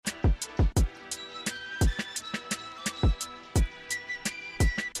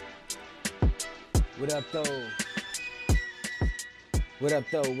What up, though? What up,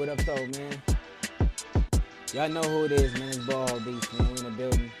 though? What up, though, man? Y'all know who it is, man. It's Ball Beast, man. We in the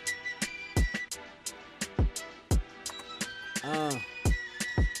building.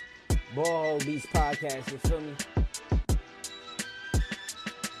 Ball Beast Podcast, you feel me?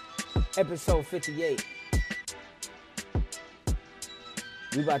 Episode 58.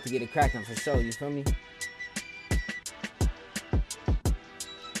 We about to get it cracking for sure, you feel me?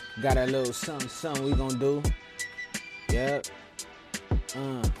 Got a little something we gonna do. Yep.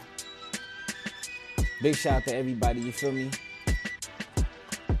 Big shout out to everybody, you feel me?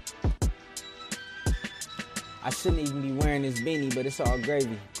 I shouldn't even be wearing this beanie, but it's all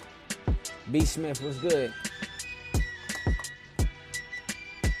gravy. B. Smith, what's good?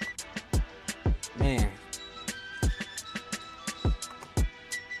 Man.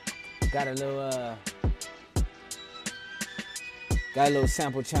 Got a little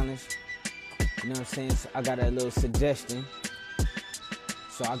sample challenge. You know what I'm saying? So I got a little suggestion.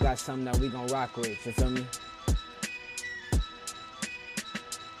 So I got something that we gonna rock with, you feel me?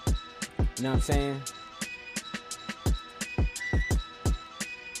 You know what I'm saying?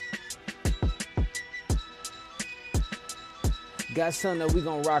 Got something that we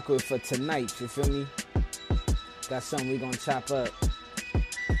gonna rock with for tonight, you feel me? Got something we gonna chop up.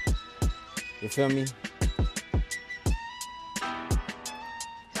 You feel me?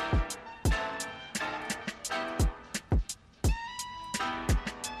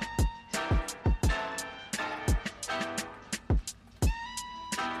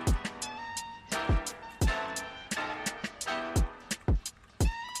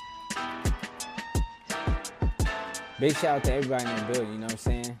 Big shout out to everybody in the building, you know what I'm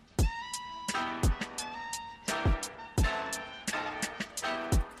saying?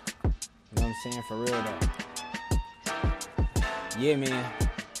 You know what I'm saying? For real though. Yeah, man.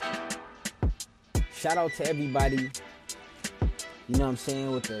 Shout out to everybody, you know what I'm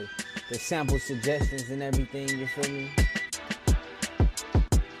saying, with the sample suggestions and everything, you feel me?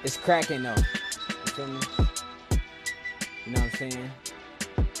 It's cracking though, you feel me? You know what I'm saying?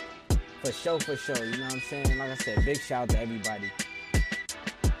 For sure, you know what I'm saying? Like I said, big shout out to everybody.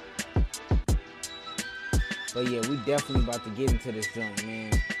 But yeah, we definitely about to get into this joint,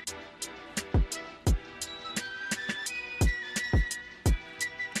 man.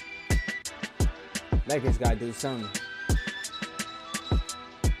 Lakers gotta do something.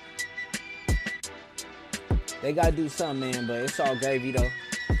 They gotta do something, man, but it's all gravy though.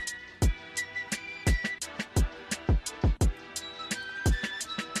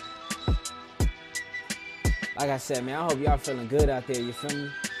 Like I said, man, I hope y'all feeling good out there, you feel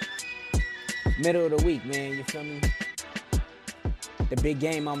me? Middle of the week, man, you feel me? The big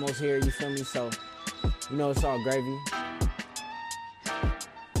game almost here, you feel me? So, you know it's all gravy.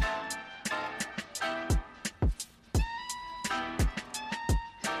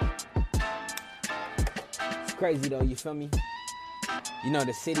 It's crazy though, you feel me? You know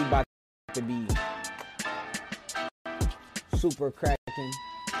the city about to be super cracking, you know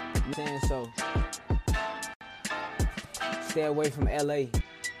what I'm saying? So, stay away from LA. You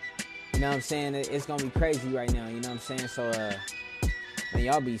know what I'm saying? It's gonna be crazy right now, you know what I'm saying? So man,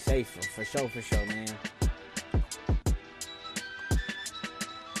 y'all be safe for sure, man.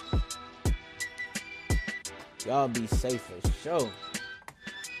 Y'all be safe for sure.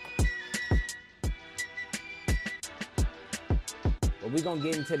 But we gonna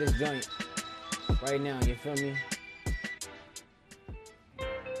get into this joint right now, you feel me?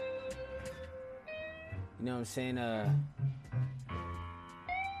 You know what I'm saying?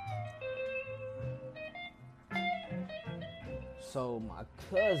 So my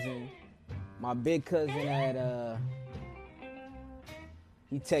cousin, my big cousin had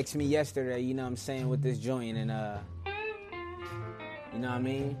he texted me yesterday, you know what I'm saying, with this joint, and you know what I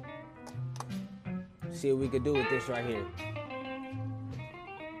mean? See what we could do with this right here.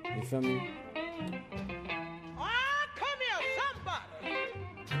 You feel me? Oh, come here, somebody.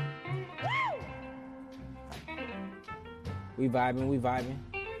 Woo! We vibing.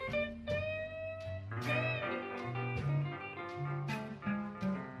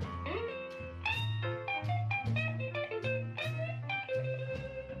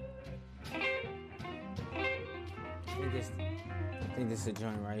 I think this is a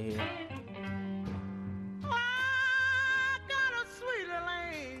joint right here. I got a sweet little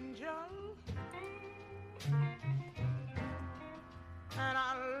angel, and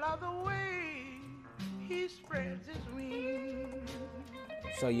I love the way he spreads his wings.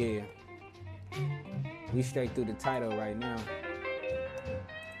 So yeah, we straight through the title right now.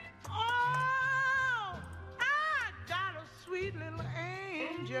 Oh, I got a sweet little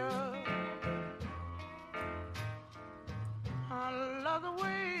angel,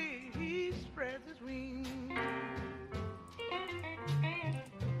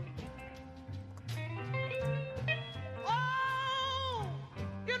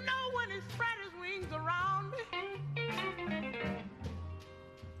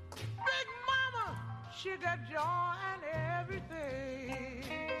 sugar, joy, and everything.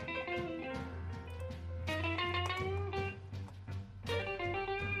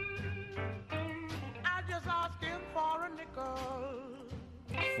 I just asked him for a nickel.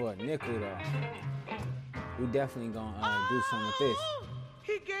 For a nickel, though. We definitely gonna do something with this. Oh,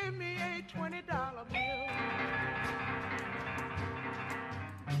 he gave me a $20 bill.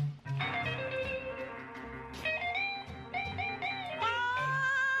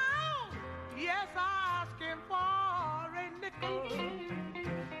 Oh, yes, I asked him for a nickel.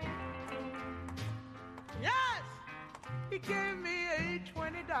 Yes, he gave me a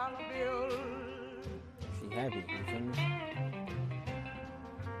 $20 bill. She happy, you feel me?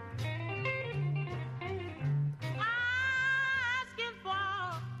 Asking for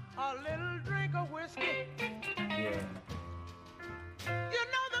a little drink of whiskey. Yeah. You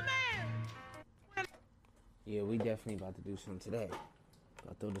know the man. Yeah, we definitely about to do something today.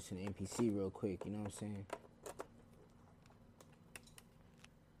 I'll throw this in the NPC real quick, you know what I'm saying?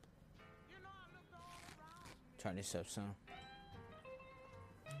 You know I looked all around. Turn this up, son.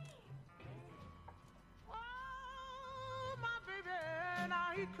 Oh, my baby,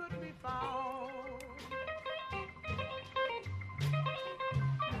 now he couldn't be found.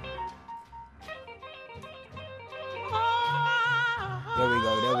 Oh, There we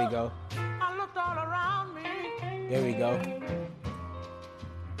go, there we go. I looked all around me. There we go.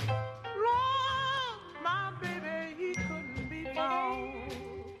 Lord, my baby, he couldn't be found.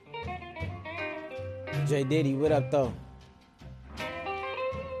 J Diddy, what up, though?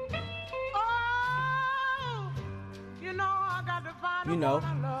 Oh, you know I got to find You the know. one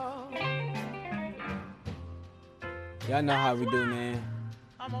I love. Y'all know how we do, man.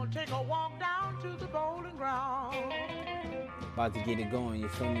 I'm gonna take a walk down to the bowling ground. About to get it going, you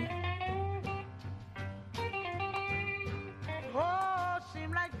feel me? Oh,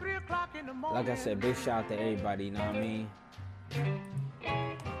 seemed like 3 o'clock in the morning. Like I said, big shout out to everybody, you know what I mean?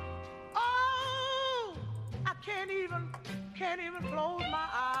 Oh, I can't even close my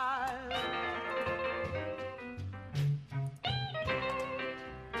eyes.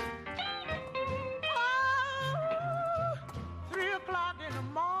 Oh, 3 o'clock in the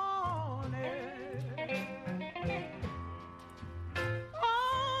morning.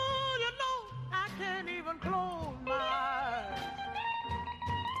 Oh, you know, I can't even close my eyes.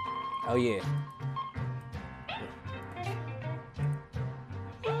 Oh, yeah.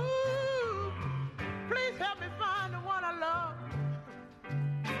 Ooh, please help me find the one I love.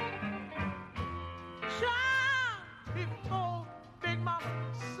 Child, before Big Mama,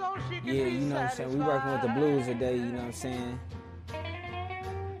 so she can Yeah, be you know what I'm saying? We working with the blues today, you know what I'm saying? You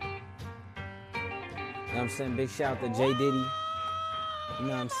know what I'm saying? Big shout out to J Diddy. You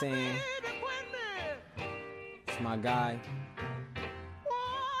know what I'm saying? It's my guy.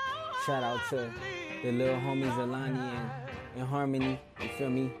 Shout out to the little homies Alani and Harmony. You feel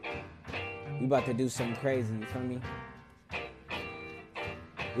me? We about to do something crazy. You feel me?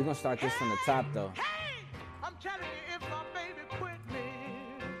 We're gonna start this from the top though. Hey, I'm telling you, if my baby quit me.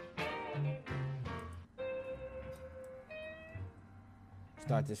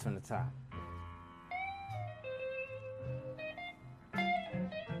 Start this from the top.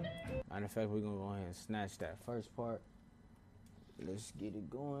 Matter of fact, we're gonna go ahead and snatch that first part. Let's get it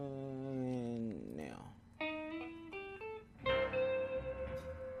going now.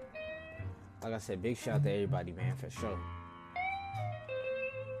 Like I said, big shout out to everybody, man, for sure.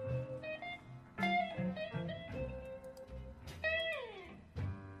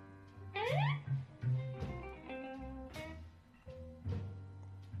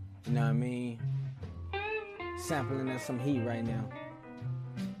 You know what I mean? Sampling us some heat right now.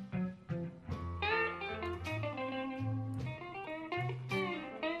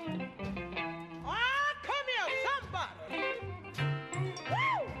 Oh, come here, somebody.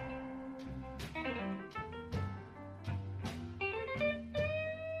 Woo!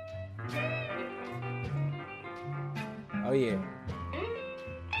 Oh yeah.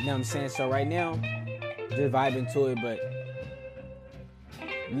 You know what I'm saying? So right now, just vibing to it, but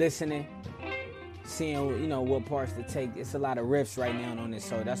listening, seeing, you know, what parts to take. It's a lot of riffs right now on this,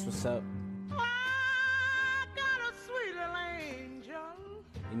 so that's what's up. I got a sweet little angel,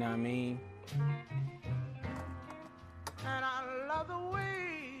 You know what I mean? and I love the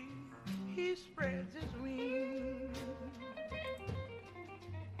way he spreads his wings.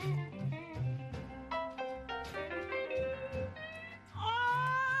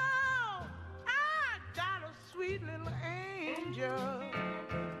 Oh, I got a sweet little angel.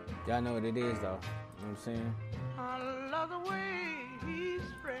 Y'all know what it is, though. You know what I'm saying? I love the way he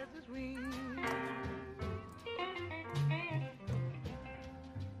spreads his wings.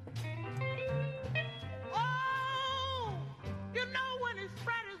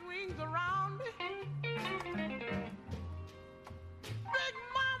 spread his wings around me. Big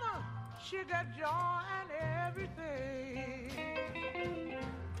Mama, she got joy and everything.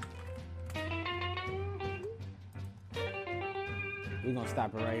 We're gonna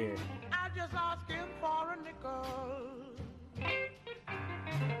stop it right here. I just asked him for a nickel.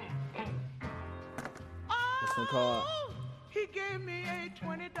 This one called. He gave me a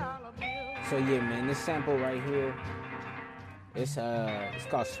 $20 bill. So yeah, man, this sample right here, it's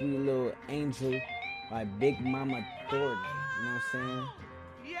called Sweet Little Angel by Big Mama Thornton. You know what I'm saying?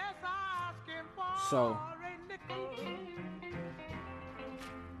 Yes, I asked him for So a nickel.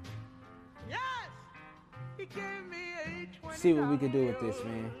 Yes, he gave me a $20 see what we can do with this,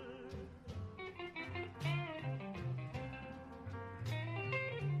 man.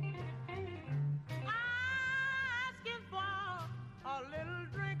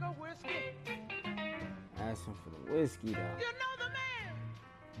 Asking for the whiskey, though. You know the man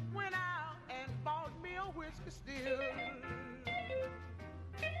went out and bought me a whiskey still.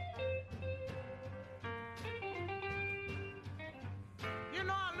 You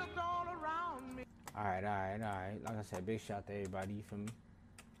know I looked all around me. All right. Like I said, big shout to everybody. You feel me?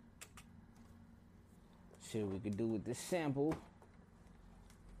 See what we can do with this sample.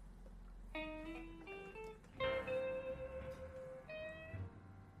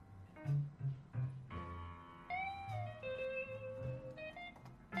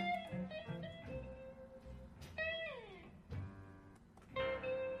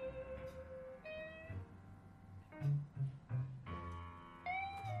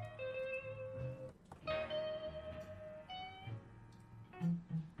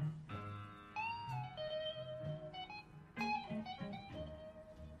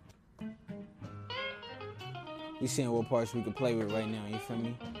 We seeing what parts we can play with right now, you feel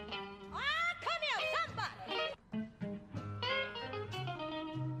me? Come here, somebody! Come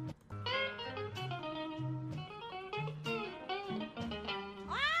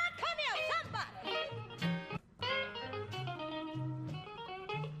here, somebody!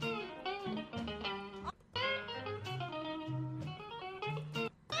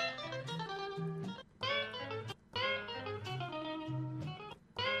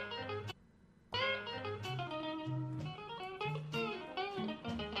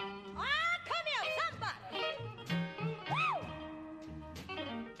 Come here, somebody! Woo!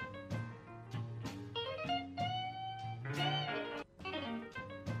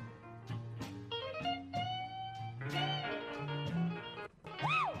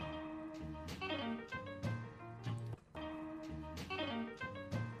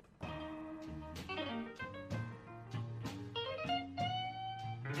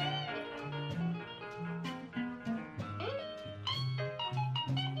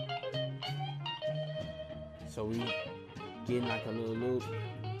 So we getting like a little loop.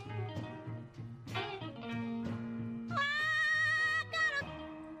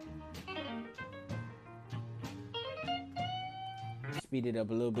 Speed it up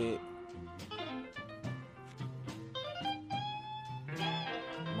a little bit.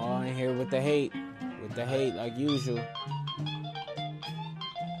 I'm all in here with the hate like usual.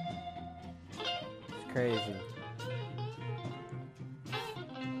 It's crazy.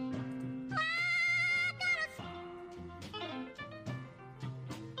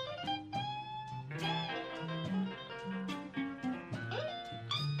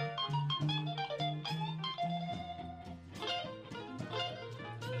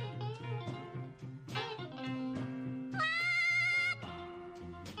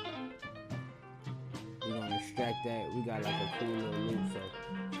 We're gonna extract that. We got like a cool little loop, so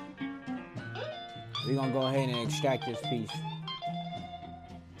we're gonna go ahead and extract this piece.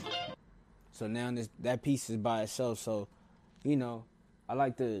 So now that piece is by itself. So, you know, I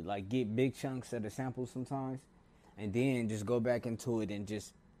like to like get big chunks of the sample sometimes, and then just go back into it and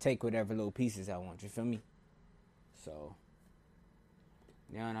just take whatever little pieces I want. You feel me? So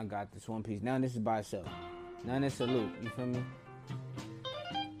now I got this one piece. Now this is by itself. Now this a loop. You feel me?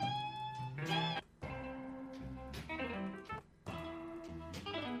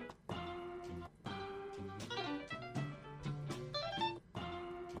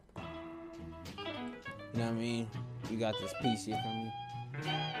 You know what I mean? You got this piece here from me.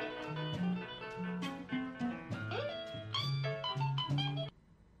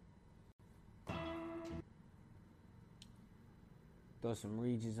 Throw some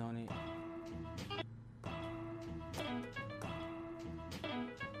Regis on it.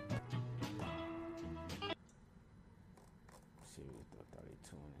 Let's see, we throw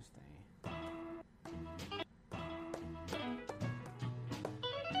 32 in this thing.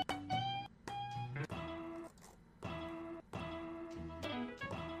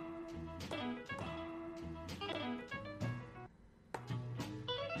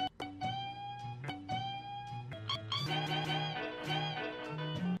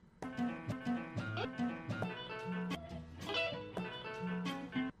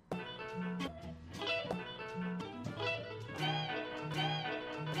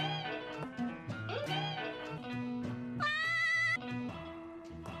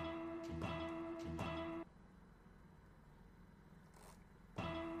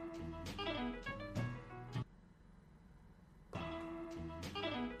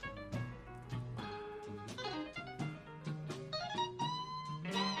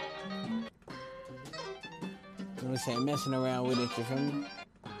 know what I'm saying, messing around with it, you feel me?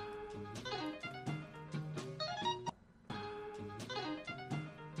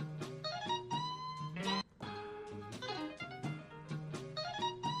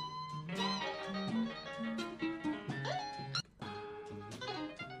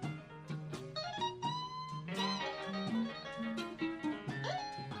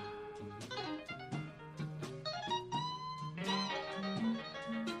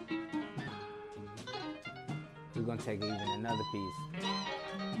 We're gonna take even another piece.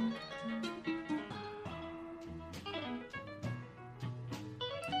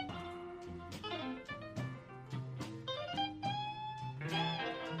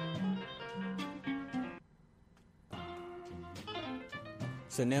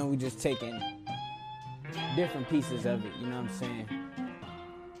 So now we just taking different pieces of it, you know what I'm saying?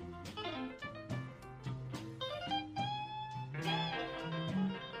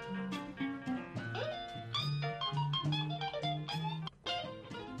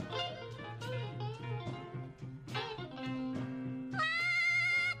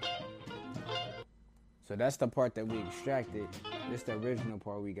 So that's the part that we extracted. This is the original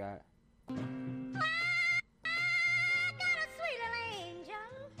part we got.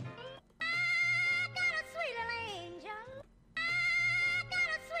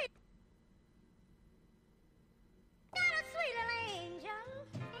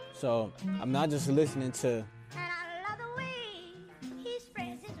 So I'm not just listening to,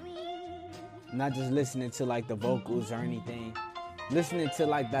 I'm not just listening to like the vocals or anything. Listening to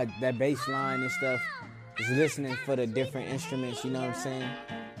like that bass line and stuff. Just listening for the different instruments, you know what I'm saying?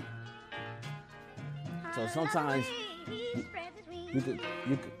 So sometimes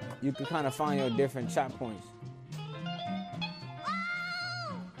you could kind of find your different chop points.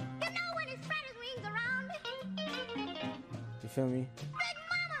 You feel me?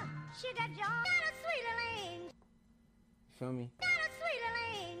 Feel me?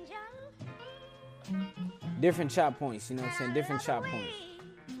 Different chop points, you know what I'm saying? Different chop points.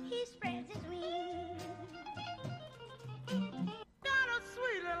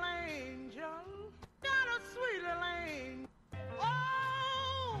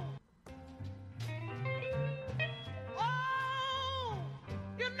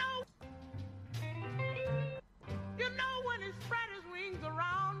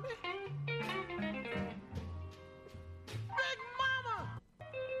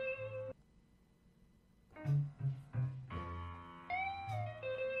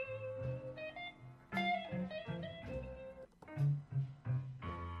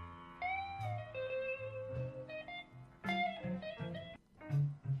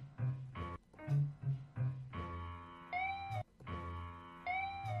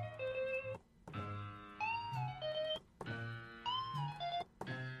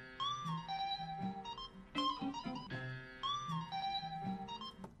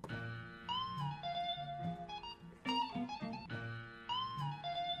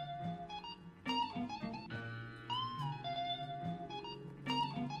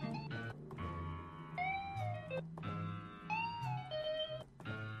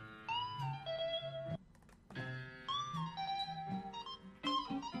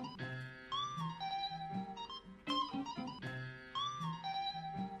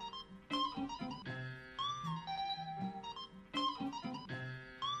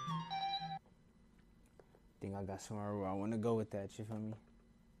 I got somewhere where I want to go with that, you feel me?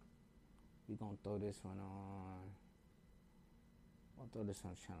 We gonna throw this one on. I'll throw this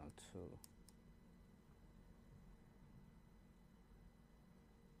on channel 2.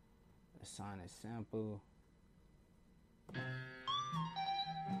 Assign a sample.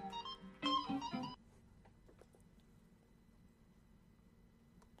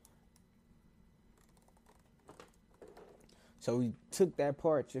 So we took that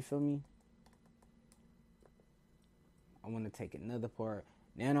part, you feel me? I want to take another part.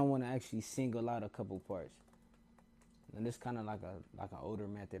 Then I want to actually single out a couple parts. And this kind of like an older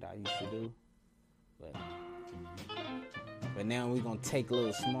method I used to do. But now we're going to take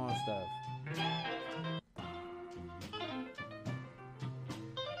little small stuff.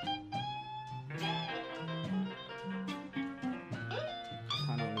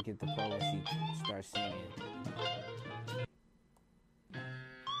 Kind of want to get the part where she starts singing.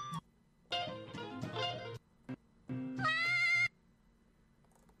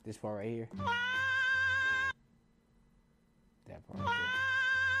 This part right here. That part right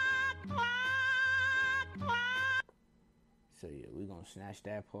there. So yeah, we're gonna snatch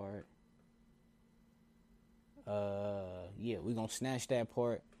that part. Yeah, we're gonna snatch that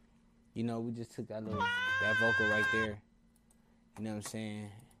part. You know, we just took that vocal right there. You know what I'm saying?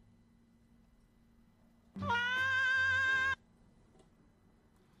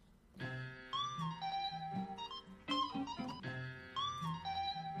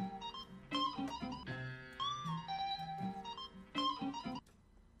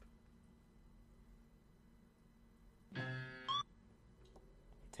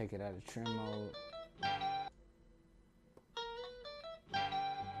 Take it out of trim mode.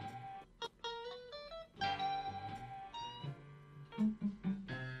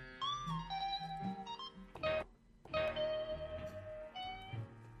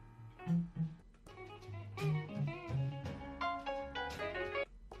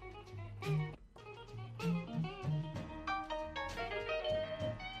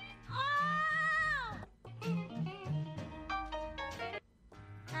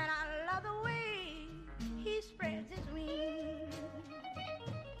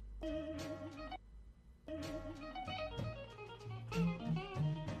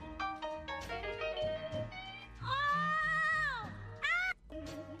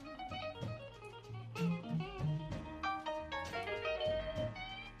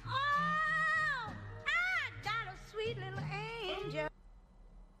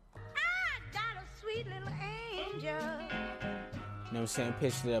 You know what I'm saying?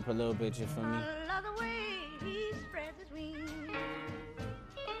 Pitched it up a little bit, you feel me? I love the way he spreads his wings.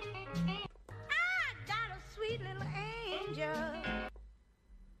 I got a sweet little angel.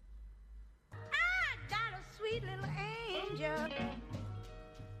 I got a sweet little angel.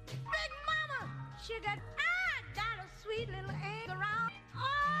 Big mama, she got. I got a sweet little angel around.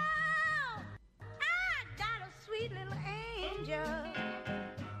 Oh, I got a sweet little angel.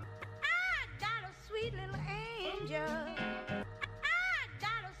 I got a sweet little angel.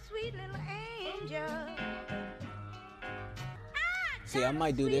 Sweet little angel. See, I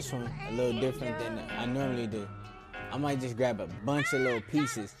might do this one a little different than I normally do. I might just grab a bunch of little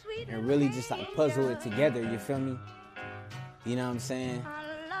pieces and really just like puzzle it together, you feel me? You know what I'm saying? I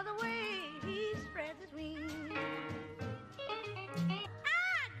love the way he spreads his wings.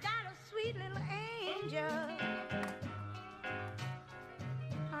 I got a sweet little angel.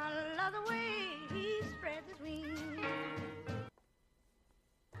 I love the way he spreads his wings.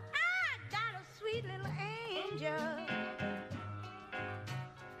 Sweet little angel.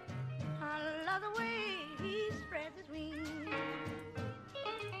 I love the way he spreads his wings.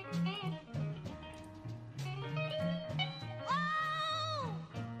 Oh,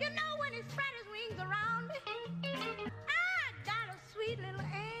 you know when he spread his wings around me, I got a sweet little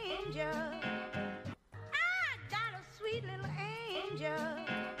angel. I got a sweet little angel.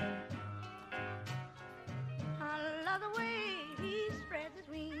 I love the way he spreads his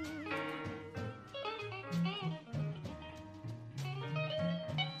wings.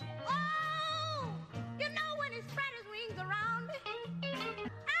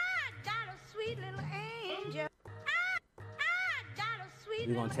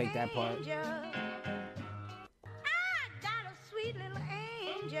 We're gonna take that part. I got a sweet little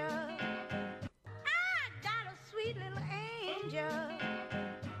angel. I got a sweet little angel. I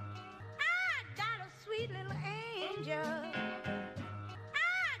got a sweet little angel.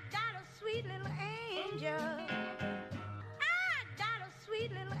 I got a sweet little angel. I got a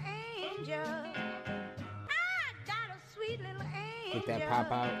sweet little angel. I got a sweet little angel. Get that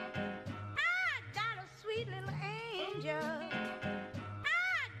pop out. I got a sweet little angel.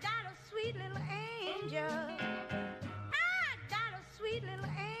 Sweet little angel. I got a sweet little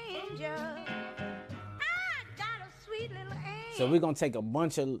angel. I got a sweet little angel. So we're gonna take a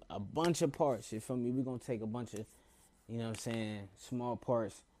bunch of parts, you feel me? We're gonna take a bunch of, you know what I'm saying, small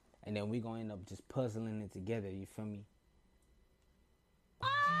parts, and then we're gonna end up just puzzling it together, you feel me?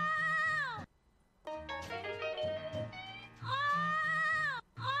 Oh! Oh!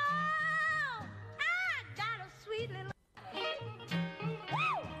 Oh! I got a sweet little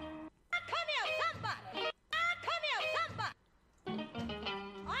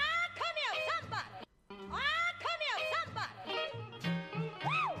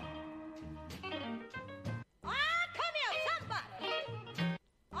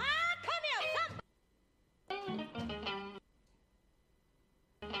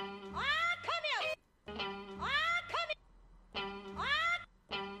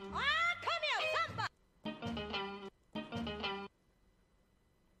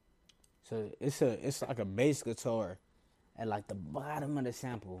So it's like a bass guitar at like the bottom of the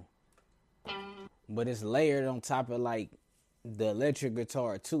sample, but it's layered on top of like the electric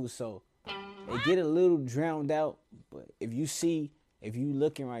guitar too. So it get a little drowned out. But if you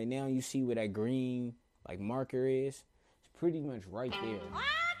looking right now, you see where that green like marker is. It's pretty much right there.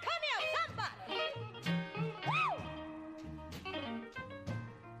 Come here, somebody! Woo!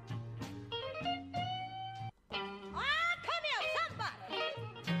 Come here, somebody!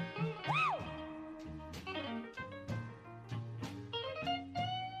 Woo!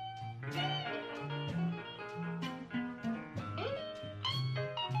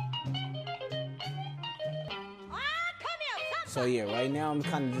 So yeah, right now I'm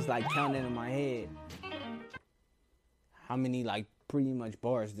kind of just like counting in my head how many like pretty much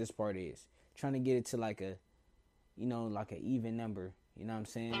bars this part is. Trying to get it to like a, you know, like an even number. You know what I'm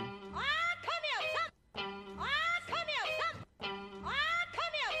saying? Ah, come here, some. Ah, come here, some. Ah,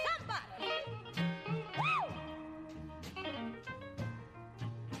 come here, somebody. Woo!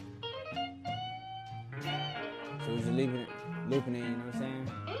 So we're just leaving it, looping it. You know what I'm saying?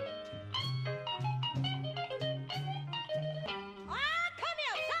 Ah, come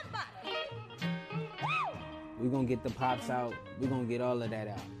here, somebody. Woo! We're gonna get the pops out. We're gonna get all of that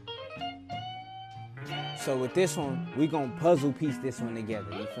out. So with this one, we're gonna puzzle piece this one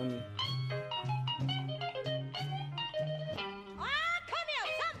together. You feel me? Ah, come here,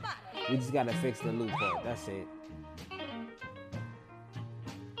 somebody. We just gotta fix the loop part. That's it.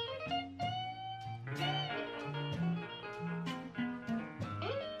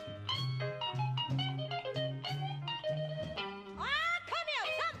 Ah, come here,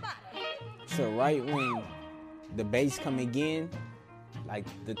 somebody. So right when the bass come again, like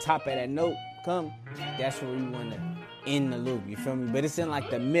the top of that note come, that's where we wanna end the loop. You feel me? But it's in like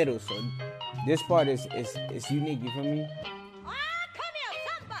the middle, so this part is unique. You feel me? Ah, come here,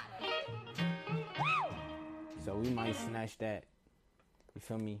 somebody. Woo! So we might snatch that. You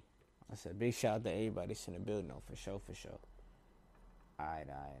feel me? I said big shout out to everybody that's in the building, though, for sure, for sure. Alright.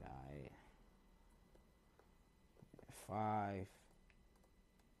 5.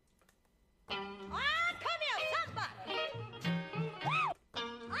 Ah, come here, somebody. Woo!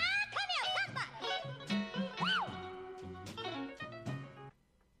 Ah, come here, somebody. Woo!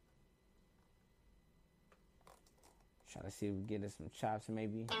 Try to see if we get us some chops,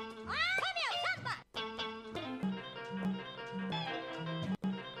 maybe. Ah, come here, somebody.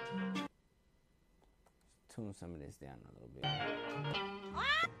 Tune some of this down a little bit.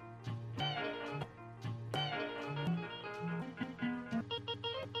 Ah,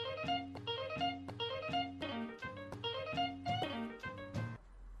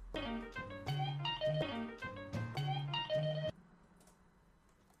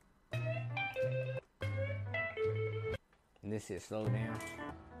 And this shit slow down.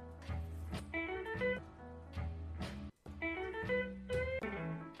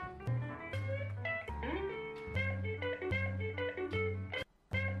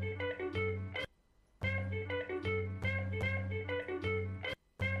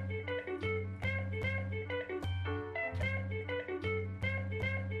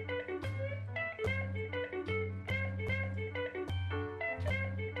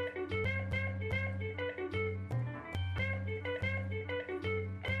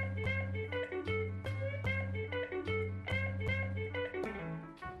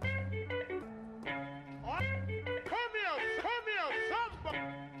 Come here, somebody.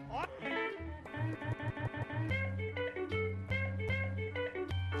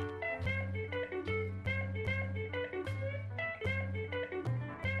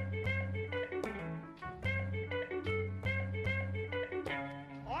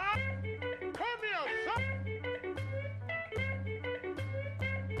 Ah, come here, come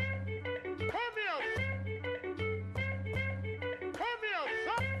here, come here,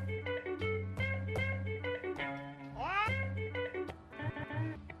 Ah.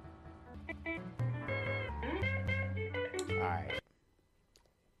 Alright.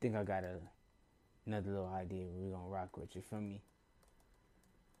 Think I got another little idea we're gonna rock with, you feel me?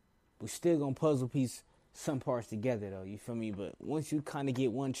 We still gonna puzzle piece some parts together though, you feel me? But once you kinda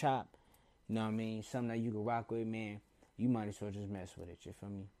get one chop, you know what I mean, something that you can rock with, man, you might as well just mess with it, you feel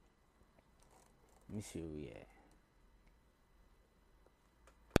me? Let me see where we at.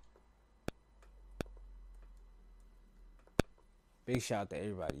 Big shout out to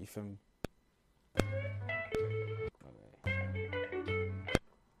everybody, you feel me?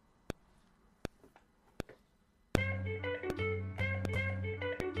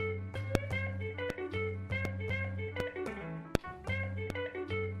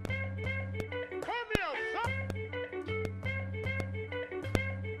 Come here,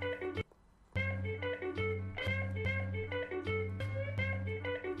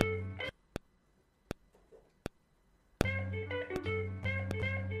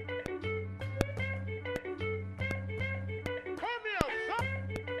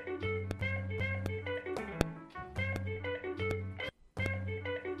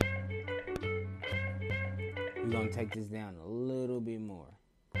 We're gonna take this down a little bit more.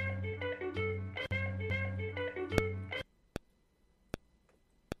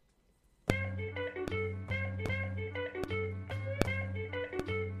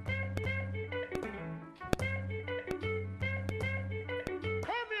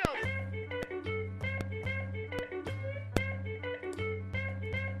 Come here.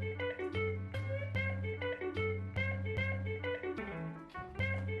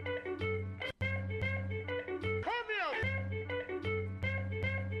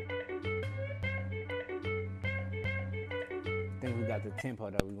 think we got the tempo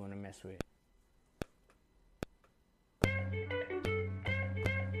that we want to mess with.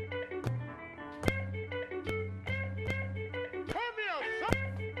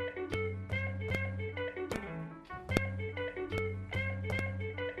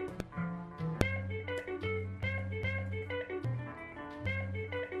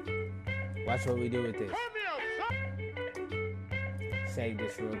 Watch what we do with this. Save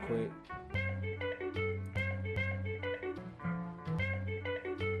this real quick.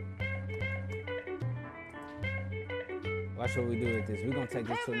 Watch what we do with this. We're going to take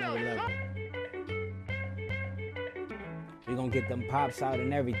this to another level. We're going to get them pops out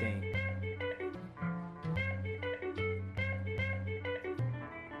and everything.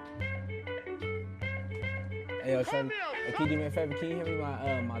 Hey, yo, Shorty. Hey, can you do me a favor? Can you hear me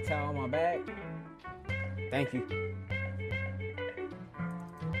my towel on my bag? Thank you.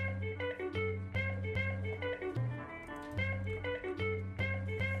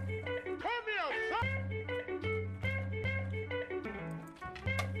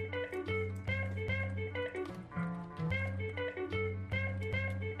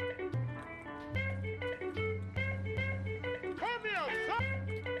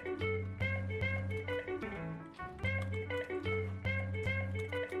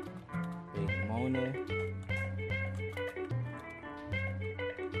 Big Mona.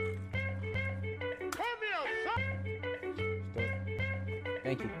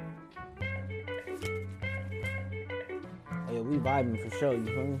 Thank you. Oh, yeah, we vibing for sure, you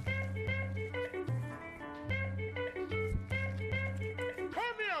feel me?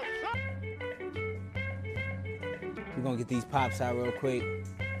 We're gonna get these pops out real quick.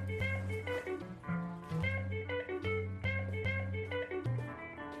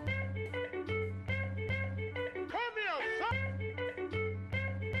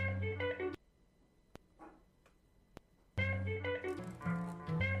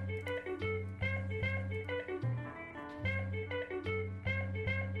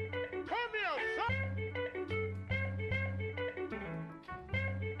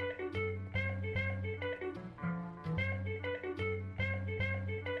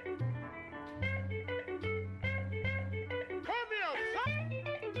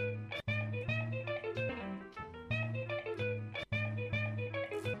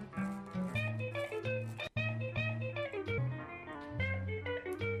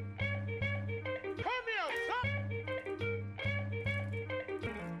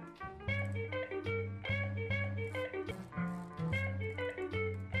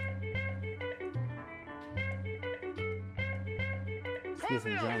 Let's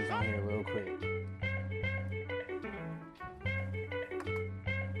get some drums on here real quick.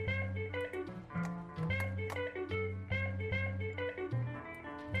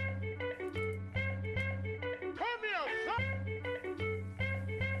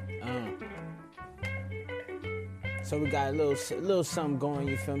 So we got a little something going,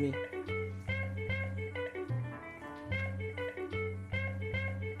 you feel me?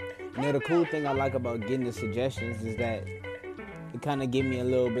 You know, the cool thing I like about getting the suggestions is that it kind of get me a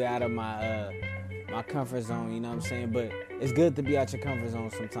little bit out of my my comfort zone, you know what I'm saying? But it's good to be out your comfort zone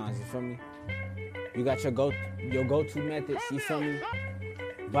sometimes, you feel me? You got your go-to methods, you feel me?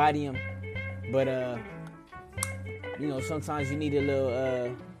 Body them. But, you know, sometimes you need a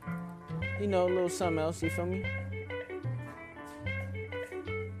little, you know, a little something else, you feel me?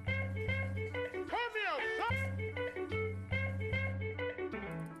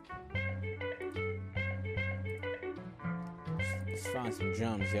 Let's find some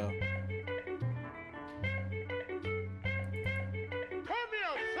drums, yo.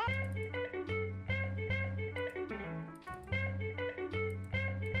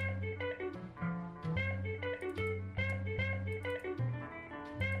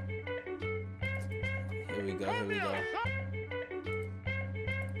 Here we go, here we go.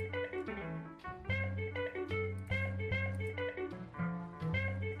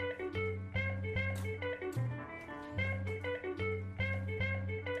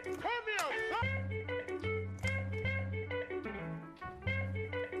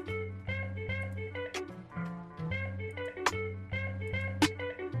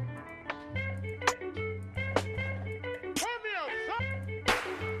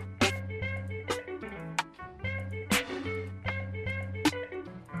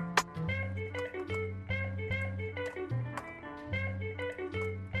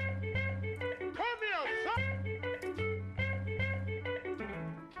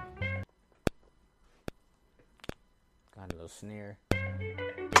 Got a little snare.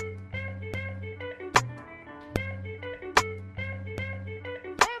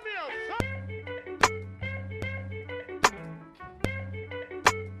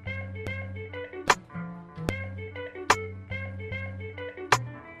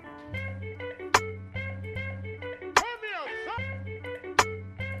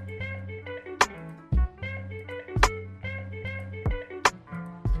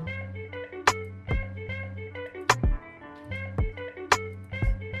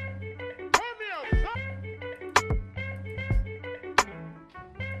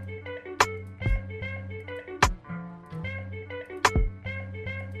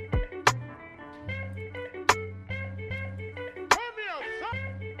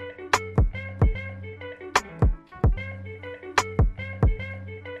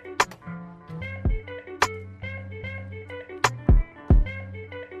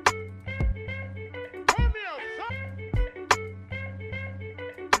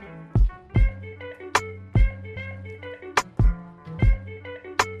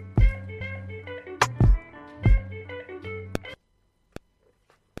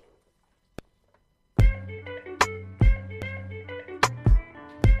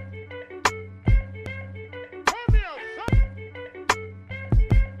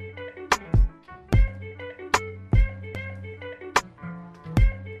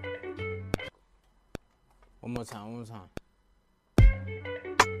 One more time, one more time.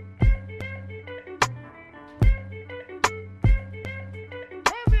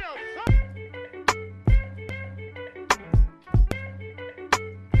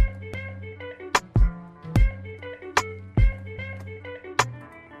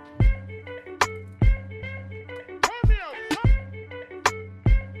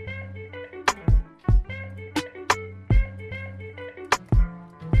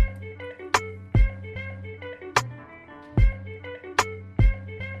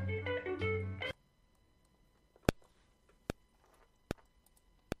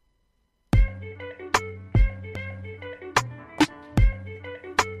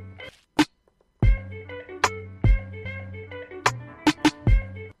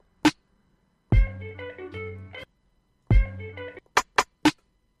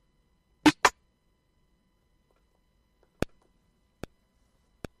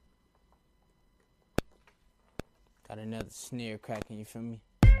 Got another snare cracking, you feel me?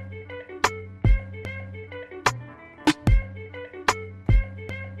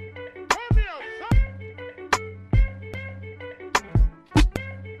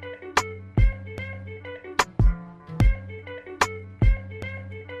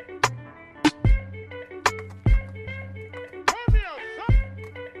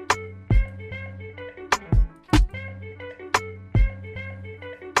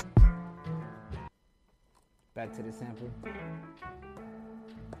 Back to the sample.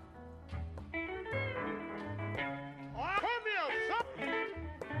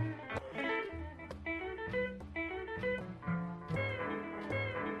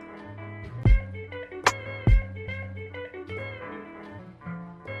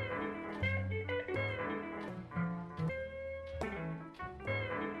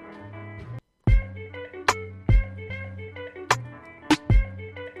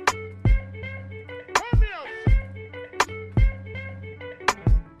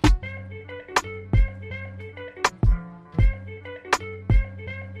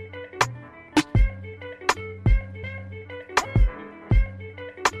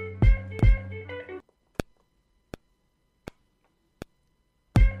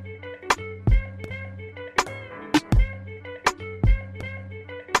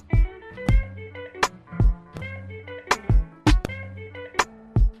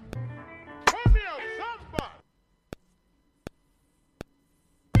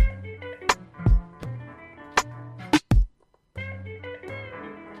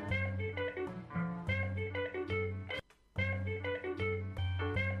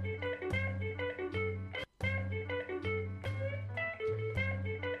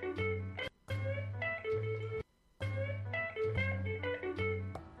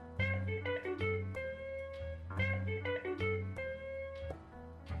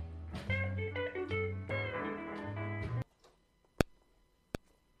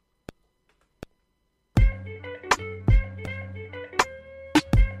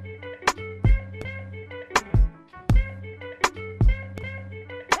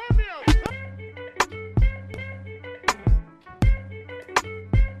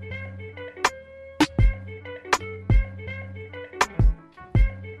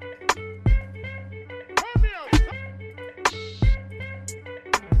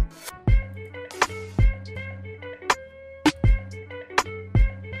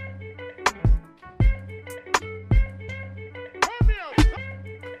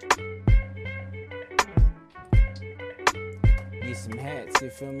 Need some hats, you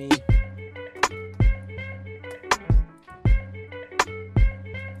feel me?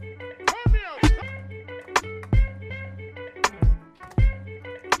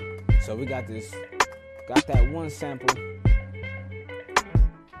 So we got that one sample.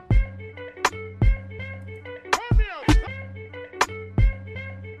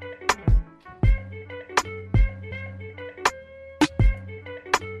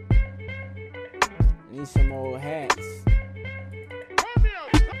 Need some more hats.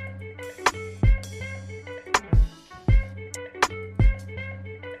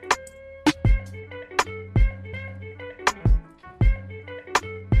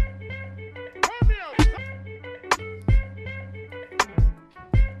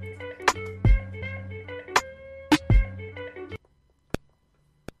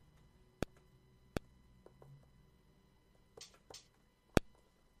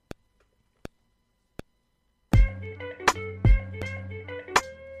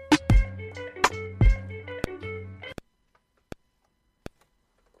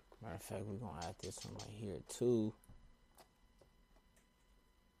 Matter of fact, we're gonna add this one right here too.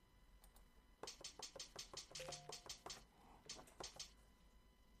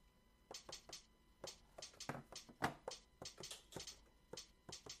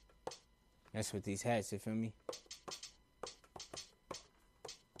 Mess with these hats, you feel me?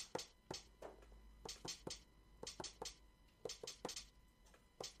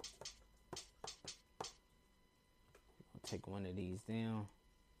 I'll take one of these down.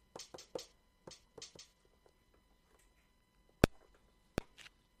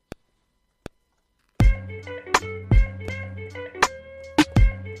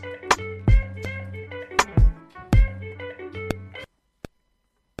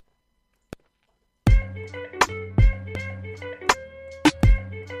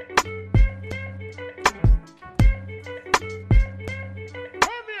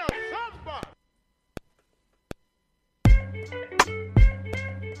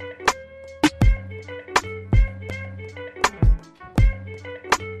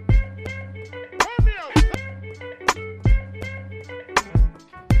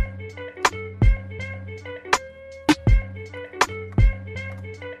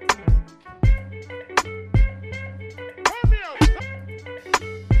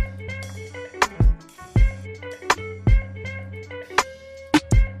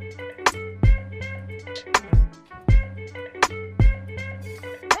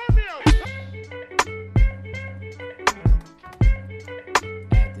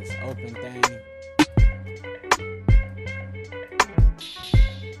 Add this open thing.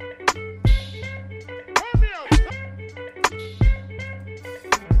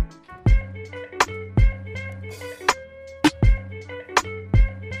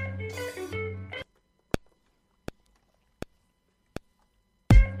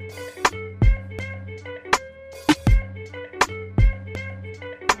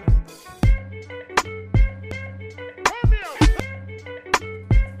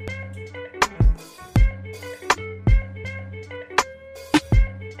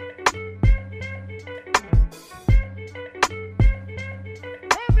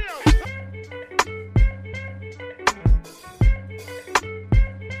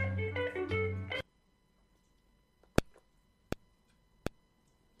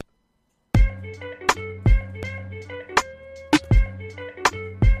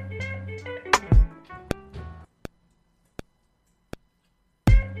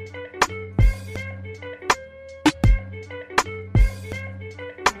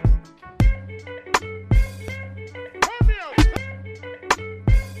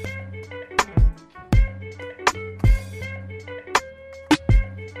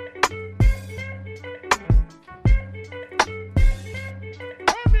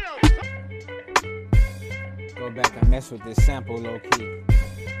 Go back and mess with this sample low key.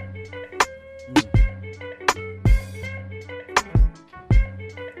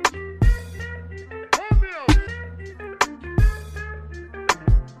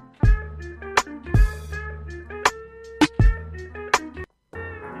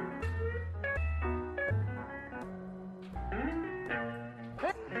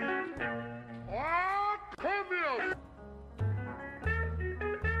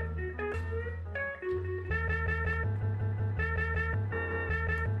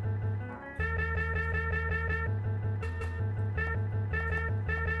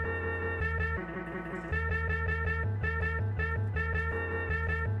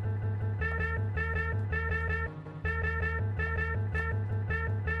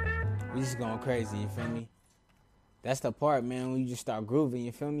 We just going crazy, you feel me? That's the part, man, when you just start grooving,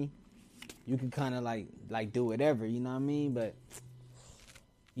 you feel me? You can kind of like do whatever, you know what I mean? But,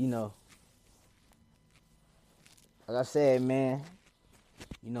 you know, like I said, man,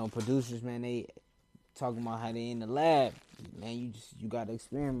 you know, producers, man, they talking about how they in the lab. Man, you got to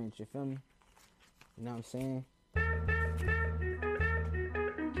experiment, you feel me? You know what I'm saying?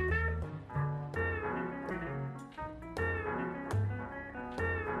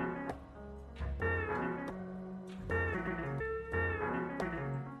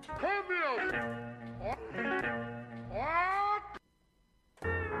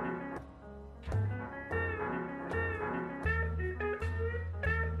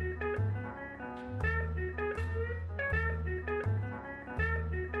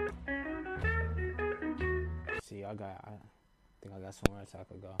 See, I think I got somewhere else I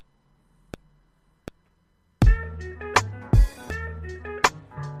could go.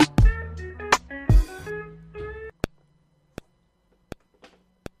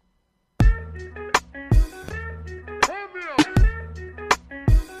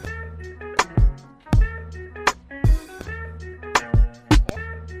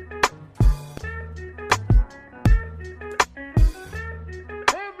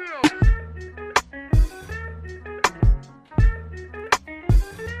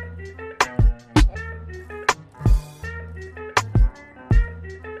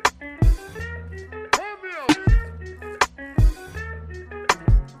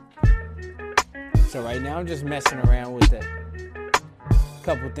 So right now I'm just messing around with a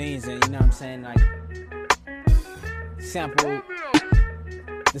couple things and, you know what I'm saying, like sample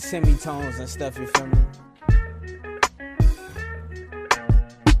the semitones and stuff, you feel me?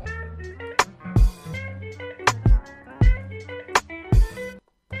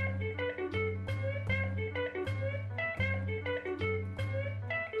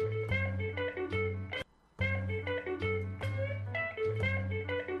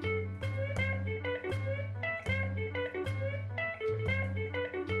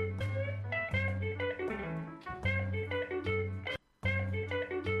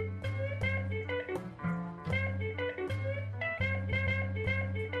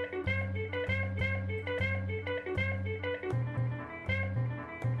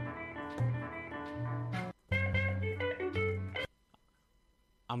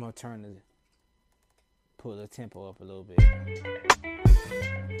 I'm gonna pull the tempo up a little bit.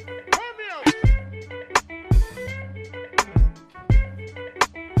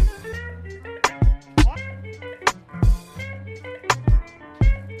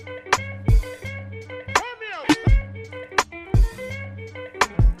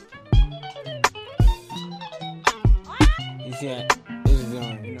 You see that? This is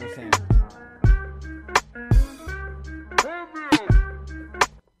doing, you know what I'm saying?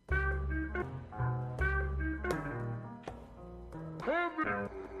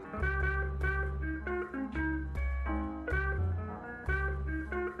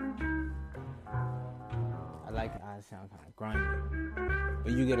 I like how it sounds kind of grimy,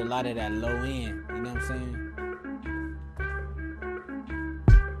 but you get a lot of that low end, you know what I'm saying?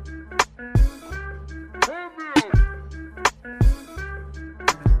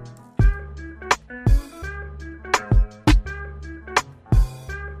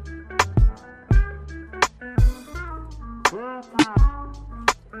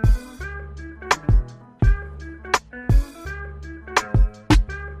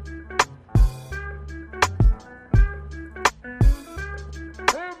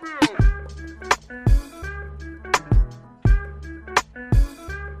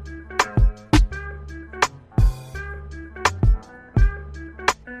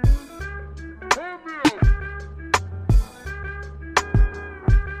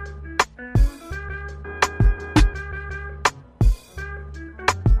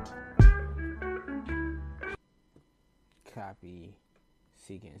 Copy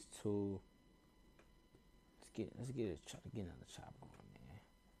sequence 2. Let's try to get another chop on,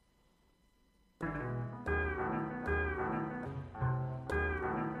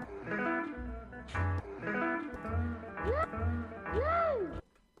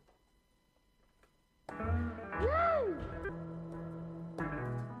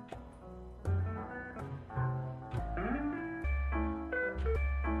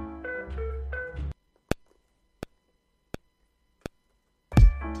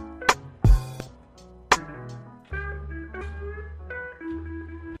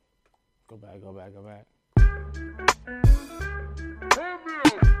 Go back.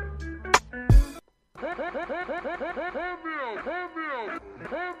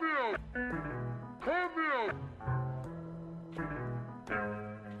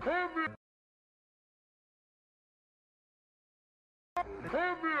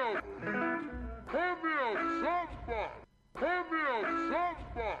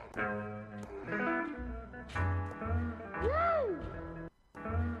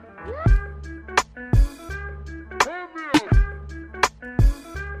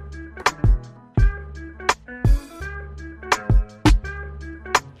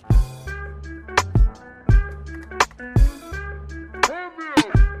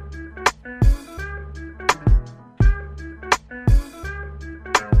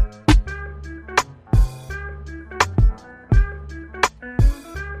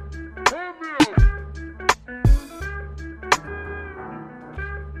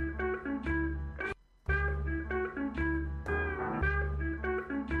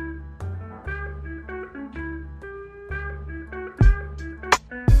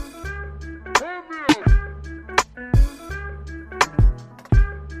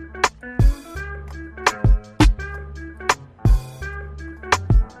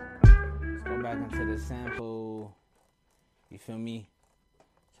 Sample, you feel me?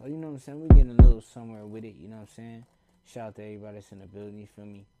 So you know what I'm saying, we getting a little somewhere with it, you know what I'm saying? Shout out to everybody that's in the building, you feel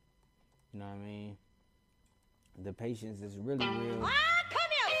me? You know what I mean? The patience is really real. Come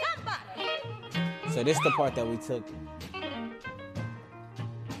here, somebody! So this the part that we took.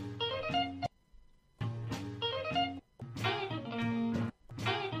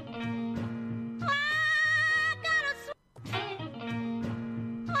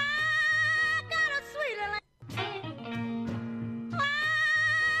 I got a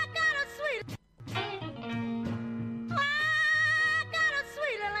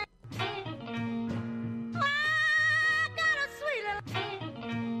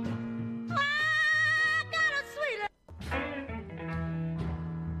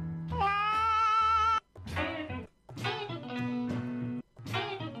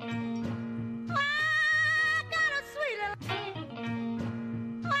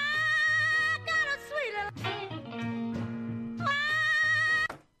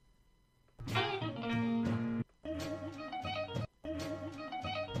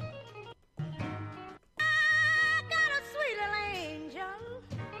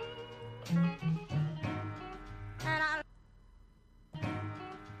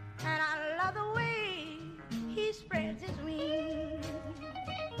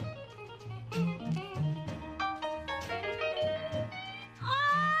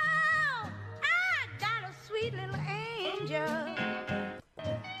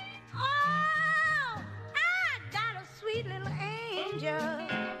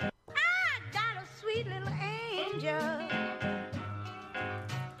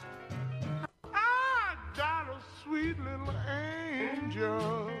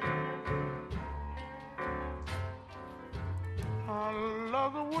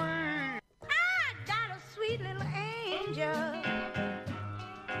love the way. I got a sweet little angel.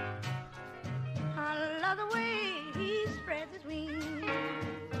 I love the way he spreads his wings.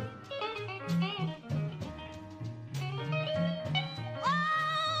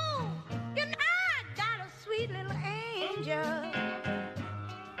 Oh, you know I got a sweet little angel.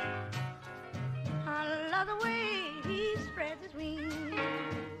 I love the way he spreads his wings.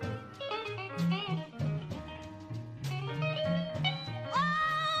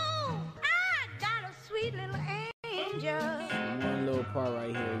 Oh, I got a sweet little angel. One little part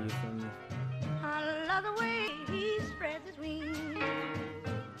right here, you feel me? I love the way he spreads his wings.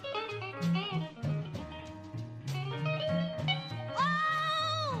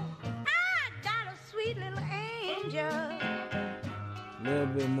 Oh, I got a sweet little angel. A little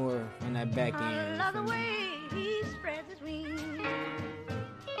bit more on that back I end. love You the feel me? way he spreads his wings.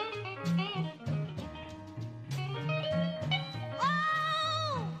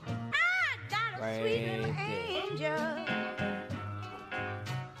 Oh, I got a sweet little Right there. angel.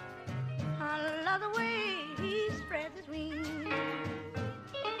 I love the way he spreads his wings.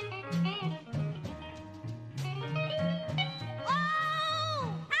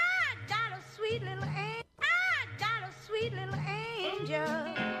 Oh, I got a sweet little angel. I got a sweet little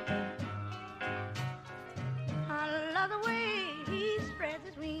angel. I love the way he spreads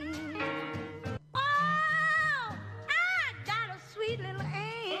his wings. Oh, I got a sweet little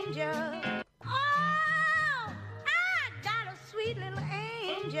angel. Oh, I got a sweet little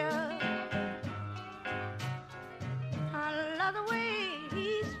angel. I love the way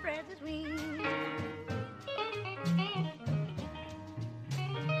he spreads his wings.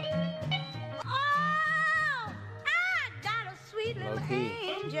 Oh, I got a sweet little Low-key.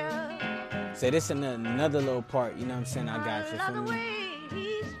 angel. So this is another little part, you know what I'm saying? I got you, love feel the me? way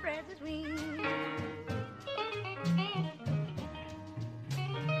he spreads his wings.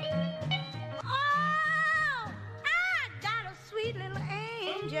 Oh, I got a sweet little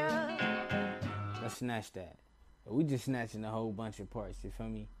angel. Let's snatch that. But we just snatching a whole bunch of parts, you feel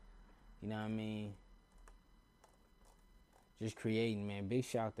me? You know what I mean? Just creating, man. Big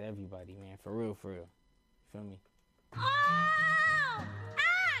shout out to everybody, man. For real, for real. You feel me? Oh, I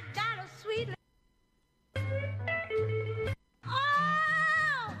got a sweet little.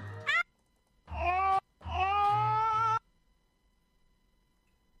 Oh, Oh, oh,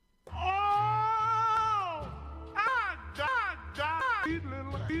 oh, I got sweet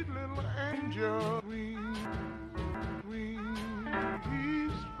little angel. He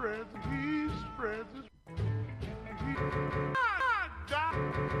spreads his. I got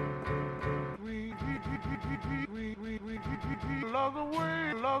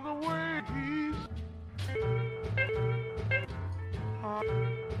love the way he's.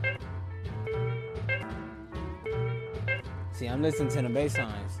 See, I'm listening to the bass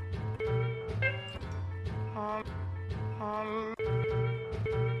lines.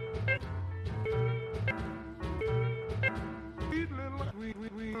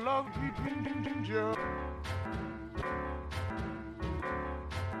 We love ginger.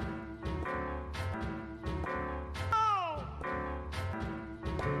 Oh.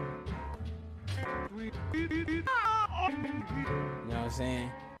 You know what I'm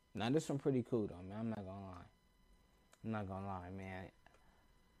saying? Now, this one pretty cool, though, man. I'm not gonna lie. I'm not gonna lie, man.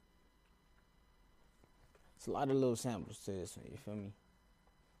 It's a lot of little samples to this one, you feel me?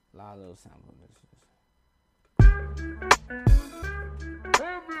 A lot of little samples.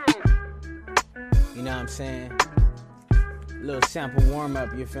 You know what I'm saying? Little sample warm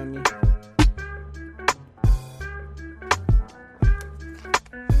up, you feel me?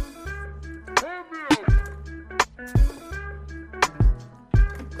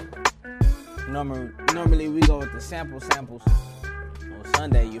 Normally we go with the samples on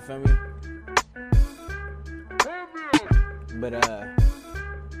Sunday, you feel me? But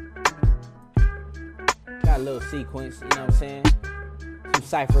got a little sequence, you know what I'm saying? Some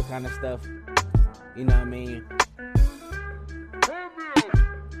cypher kind of stuff, you know what I mean?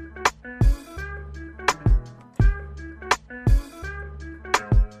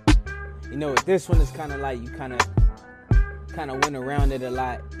 You know what, this one is kind of like you kind of went around it a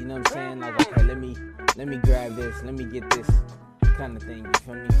lot, you know what I'm saying? Like, okay, let me grab this, let me get this kind of thing, you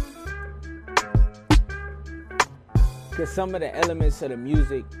feel me? Because some of the elements of the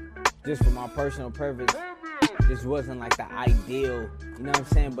music, just for my personal purpose, just wasn't like the ideal, you know what I'm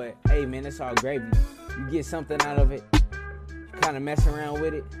saying? But hey, man, it's all gravy. You get something out of it, you kind of mess around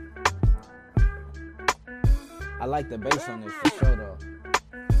with it. I like the bass on this for sure, though.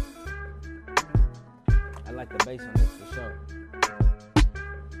 I like the bass on this for sure.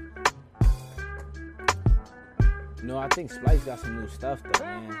 No, I think Splice got some new stuff though,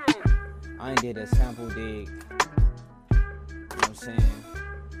 man. I ain't did a sample dig. You know what I'm saying?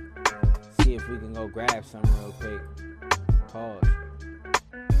 See if we can go grab some real quick. Pause.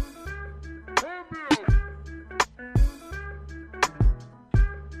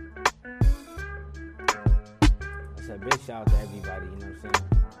 That's a big shout out to everybody, you know what I'm saying?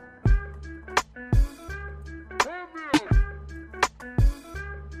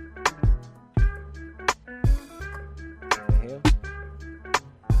 What the hell?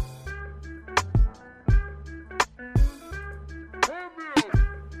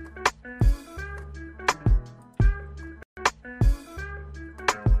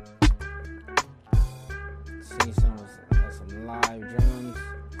 Seen some live drums,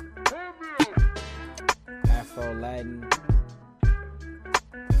 Afro Latin.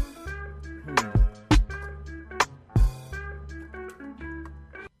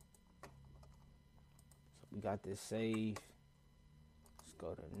 So we got this save. Let's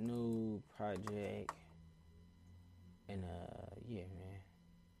go to new project. And yeah, man.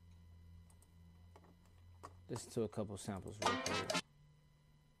 Listen to a couple samples real quick.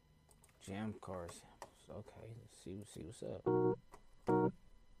 Jam car samples. Okay, let's see what's up.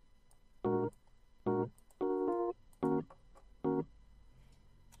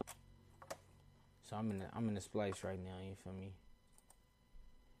 So I'm in the Splice right now, you feel me?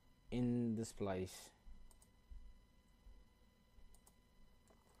 In the Splice.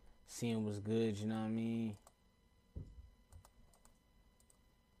 Seeing what's good, you know what I mean?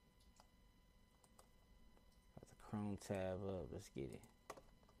 Got the Chrome tab up, let's get it.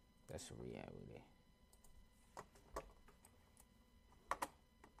 That's where we at with it.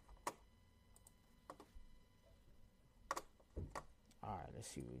 Alright, let's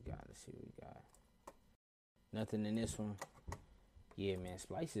see what we got. Nothing in this one. Yeah, man,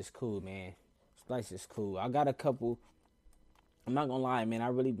 Splice is cool, man. Splice is cool. I got a couple. I'm not gonna lie, man. I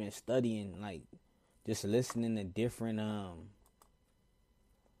really been studying, like, just listening to different,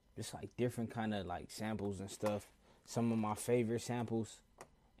 just like different kind of like samples and stuff. Some of my favorite samples,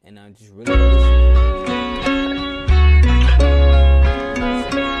 and I just really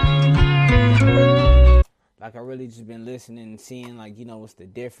like I really just been listening and seeing, like, you know, what's the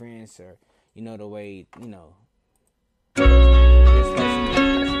difference, or, you know, the way, you know, this person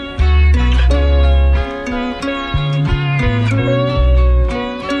did this and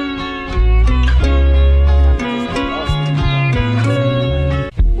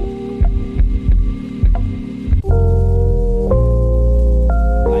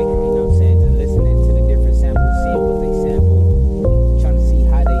like, you know what I'm saying, just listening to the different samples, seeing what they sample, trying to see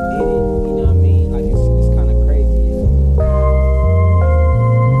how they did it, you know what I mean? Like, it's kind of crazy.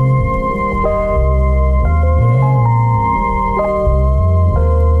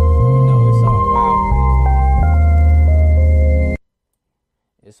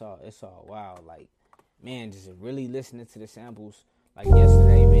 It's all wild. Like, man, just really listening to the samples. Like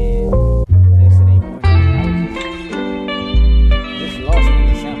yesterday, man. Yesterday morning, I was just lost in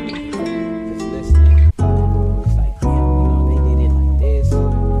the samples. Just listening. It's like, damn, you know, they did it like this. You know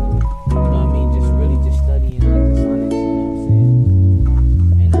what I mean? Just really just studying, like, the sonics, you know what I'm saying?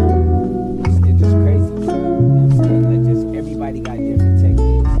 And it's just crazy. You know what I'm saying? Like, just everybody got different techniques.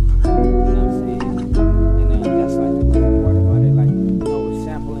 You know what I'm saying? And that's like the cool part about it. Like, you know,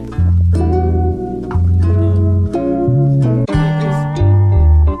 sampling.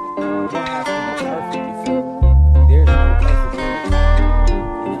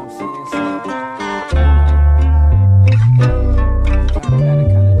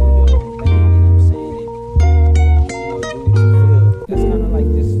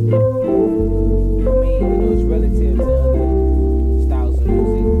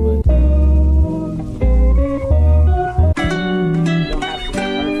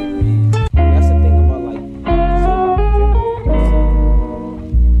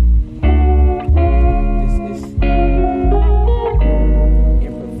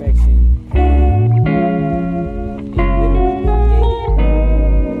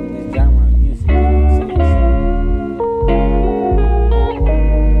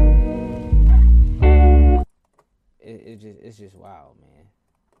 It's just wild, man.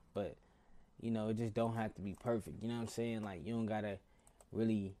 But, you know, it just don't have to be perfect. You know what I'm saying? Like, you don't gotta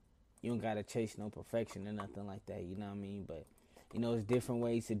chase no perfection or nothing like that. You know what I mean? But, you know, it's different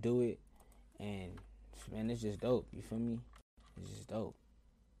ways to do it. And, man, it's just dope. You feel me? It's just dope.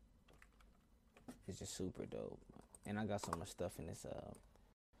 It's just super dope. And I got so much stuff in this.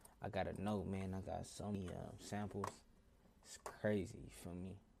 I got a note, man. I got so many samples. It's crazy. You feel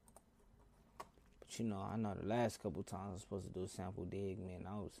me? You know, I know the last couple times I was supposed to do a sample dig, man,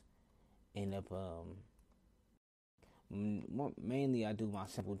 I was end up Mainly I do my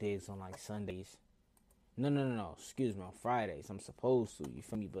sample digs on like Sundays. No. Excuse me, on Fridays. I'm supposed to. You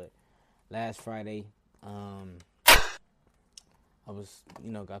feel me? But last Friday, I was,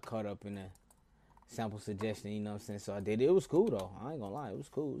 got caught up in a sample suggestion. You know what I'm saying? So I did it. It was cool though. I ain't gonna lie. It was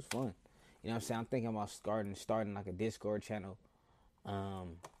cool. It was fun. You know what I'm saying? I'm thinking about starting like a Discord channel.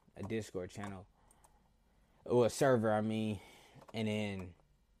 Or a server, I mean, and then,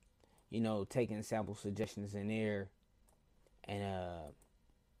 taking sample suggestions in there and,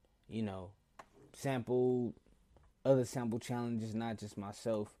 sample other sample challenges, not just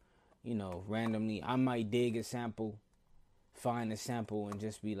myself, randomly. I might dig a sample, find a sample, and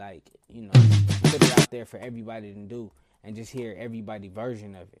just be like, put it out there for everybody to do and just hear everybody's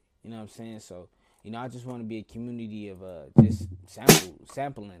version of it. You know what I'm saying? So, I just want to be a community of just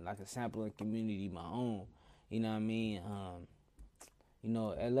sampling, like a sampling community, my own. You know what I mean?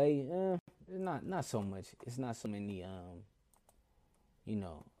 LA, it's not so much. It's not so many, it's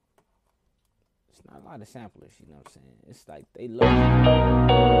not a lot of samplers, you know what I'm saying? It's like they low key. It's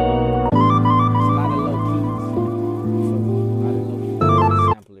a lot of low key. A lot of low key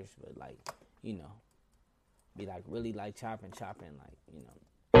samplers, but like, be like really like chopping, like,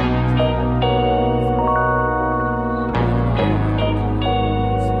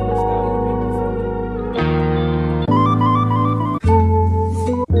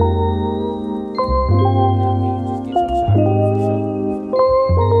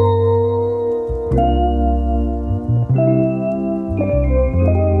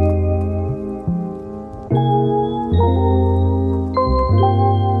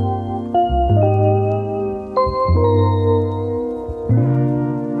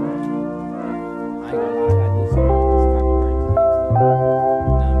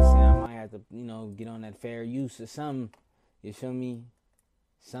 fair use of some, you feel me?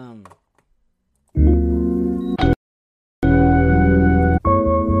 Some.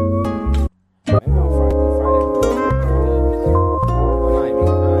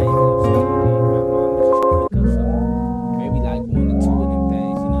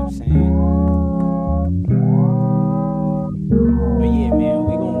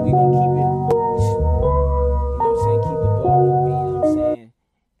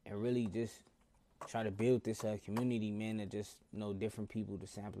 Try to build this community, man, of just different people, the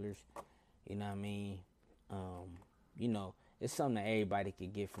samplers. You know what I mean? It's something that everybody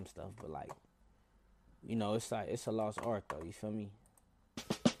could get from stuff, but like, it's like it's a lost art though. You feel me?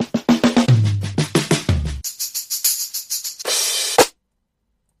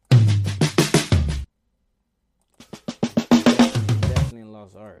 Definitely a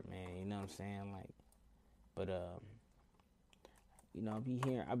lost art, man. You know what I'm saying? Like, but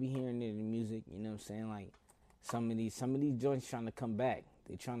I be hearing it in music, you know what I'm saying? Like some of these joints trying to come back.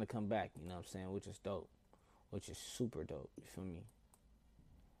 They trying to come back, you know what I'm saying, which is dope. Which is super dope, you feel me?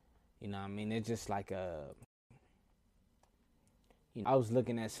 You know what I mean? It's just like I was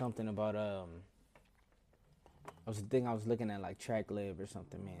looking at something about I was looking at like TrackLib or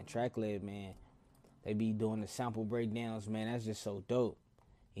something, man. TrackLib, man, they be doing the sample breakdowns, man. That's just so dope.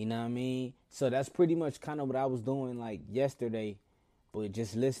 You know what I mean? So that's pretty much kind of what I was doing like yesterday. But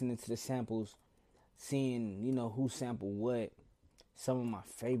just listening to the samples, seeing, who sampled what, some of my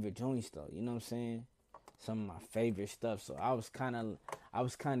favorite joints though, you know what I'm saying? Some of my favorite stuff. So I was kind of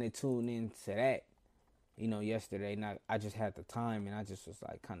tuned into that, yesterday. And I just had the time and I just was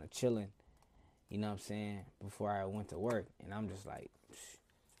like kind of chilling, you know what I'm saying, before I went to work. And I'm just like,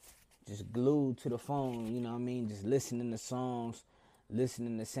 just glued to the phone, you know what I mean? Just listening to songs,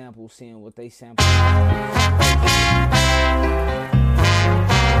 listening to samples, seeing what they sample.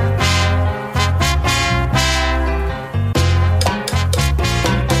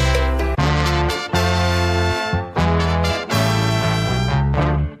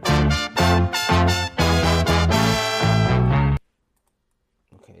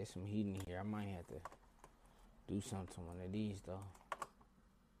 Okay, there's some heat in here. I might have to do something to one of these though.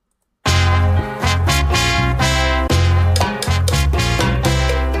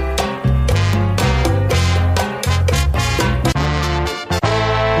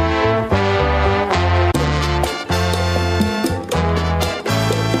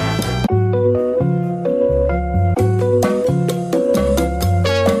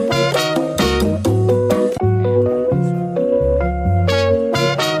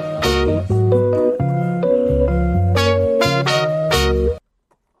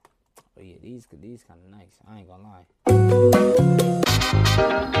 These kind of nice. I ain't gonna lie.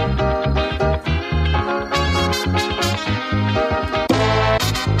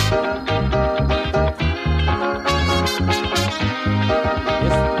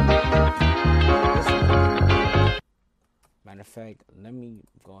 fact, let me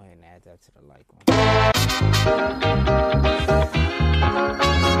go ahead and add that to the like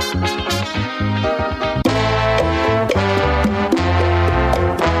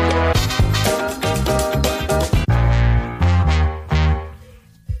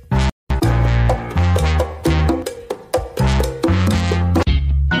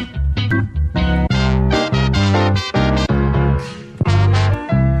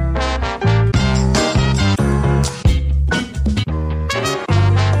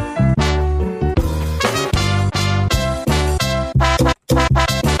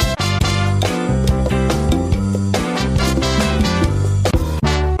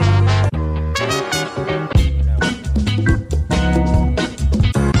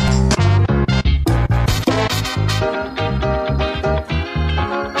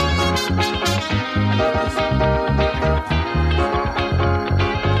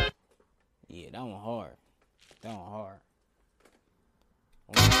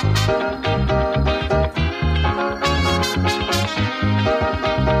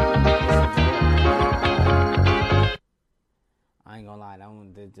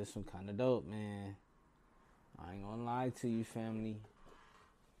this one kind of dope, man. I ain't gonna lie to you, family.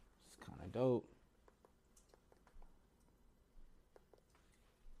 It's kind of dope.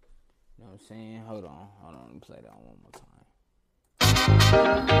 You know what I'm saying? Hold on. Let me play that one more time.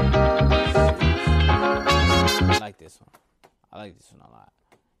 I like this one. a lot.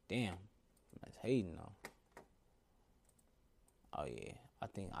 Damn, that's hating though. Oh yeah, I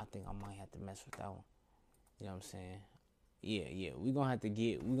think I might have to mess with that one. You know what I'm saying? Yeah. We're gonna have to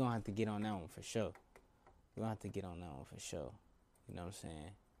get on that one for sure. You know what I'm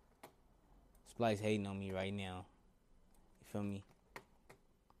saying? Splice hating on me right now. You feel me?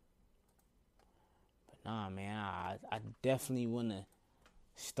 But nah, man, I definitely wanna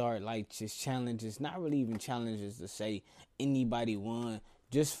start like just challenges. Not really even challenges to say anybody won.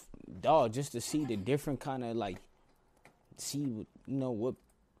 Just to see the different kind of like, see what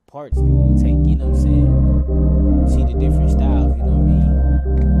parts people take. You know what I'm saying? See the different styles, you know what I mean?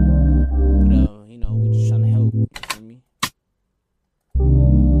 But, we just trying to help, you feel me?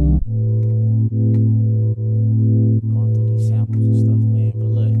 Going through these samples and stuff, man. But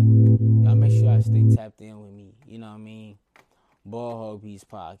look, y'all make sure y'all stay tapped in with me, you know what I mean? Ball Hog Beats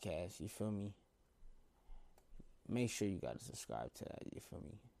Podcast, you feel me? Make sure you gotta subscribe to that, you feel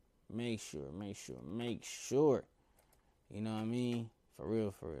me? Make sure. You know what I mean? For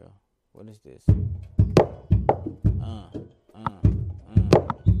real. What is this? Yeah,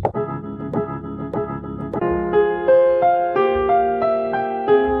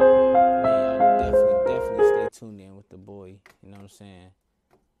 definitely stay tuned in with the boy. You know what I'm saying?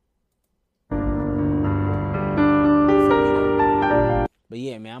 But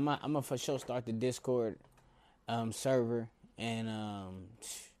yeah, man, I'm a for sure start the Discord server and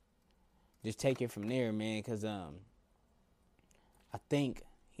just take it from there, man. Cause I think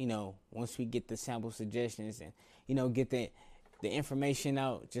once we get the sample suggestions and get the information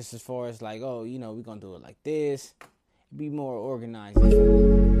out, just as far as like, we're gonna do it like this, be more organized.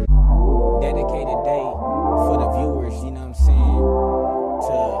 Dedicated day for the viewers, you know what I'm saying,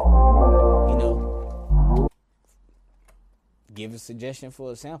 to give a suggestion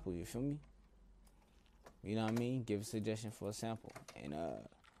for a sample, you feel me? You know what I mean? Give a suggestion for a sample. And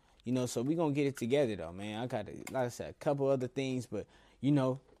so we gonna get it together though, man. I got like I said, a couple other things, but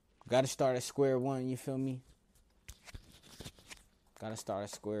gotta start at square one, you feel me? Gotta start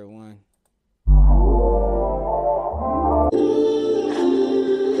at square one.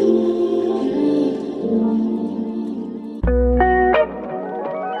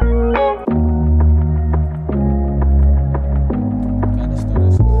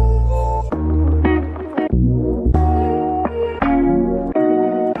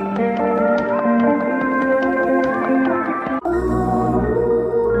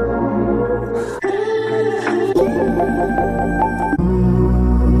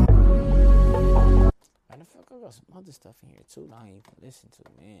 Stuff in here too that I ain't even listen to,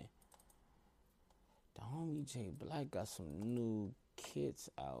 man. The homie J Black got some new kits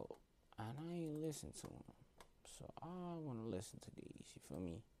out and I ain't listen to them, so I want to listen to these, you feel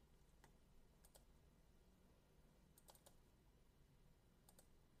me?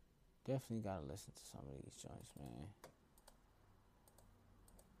 Definitely gotta listen to some of these joints, man,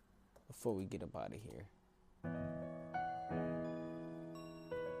 before we get up out of here.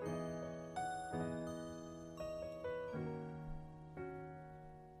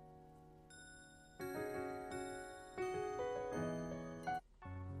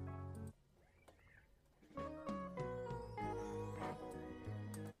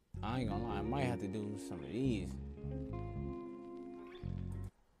 I ain't gonna lie, I might have to do some of these.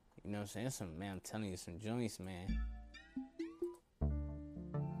 You know what I'm saying? Man, I'm telling you, some joints, man.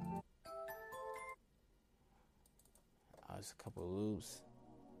 Oh, it's a couple of loops.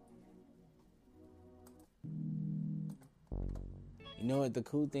 You know what the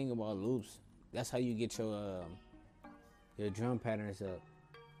cool thing about loops? That's how you get your drum patterns up.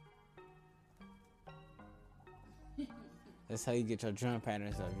 That's how you get your drum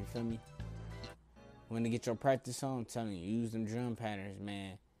patterns up, you feel me? When to get your practice on, I'm telling you, use them drum patterns,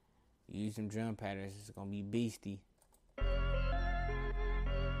 man. Use them drum patterns, it's gonna be beastie. You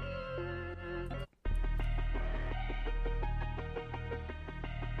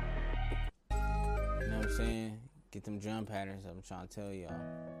know what I'm saying? Get them drum patterns up, I'm trying to tell y'all.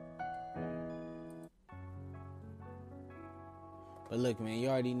 But look, man, you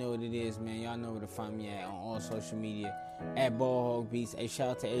already know what it is, man. Y'all know where to find me at on all social media. At Ball Hog Beats. Hey, shout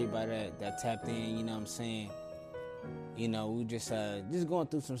out to everybody that tapped in, you know what I'm saying? You know, we just going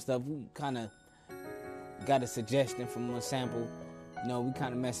through some stuff. We kind of got a suggestion from one sample. You know, we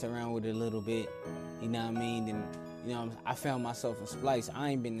kind of messed around with it a little bit. You know what I mean? And, you know, I found myself in Splice. I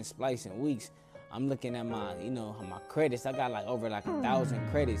ain't been in Splice in weeks. I'm looking at my, you know, my credits. I got over 1,000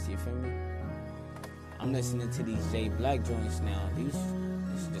 credits, you feel me? I'm listening to these J Black joints now. This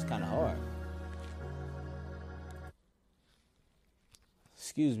is just kind of hard.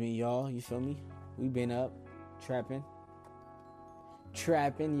 Excuse me, y'all. You feel me? We been up, trapping,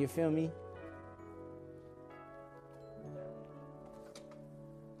 you feel me?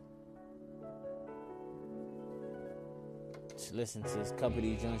 Just listen to this couple of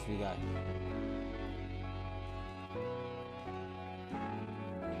these joints we got.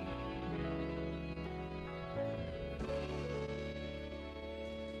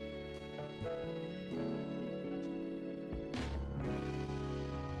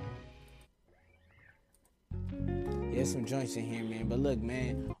 There's some joints in here, man. But look,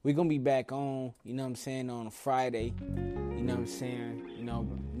 man, we're going to be back on, you know what I'm saying, on a Friday. You know what I'm saying? You know,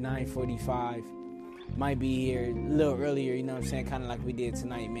 9:45. Might be here a little earlier, you know what I'm saying, kind of like we did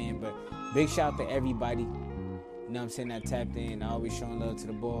tonight, man. But big shout out to everybody, you know what I'm saying, that tapped in. I always showing love to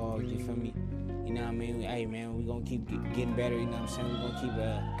the Ball, you feel me? You know what I mean? Hey, man, we going to keep getting better, you know what I'm saying? We're going to keep,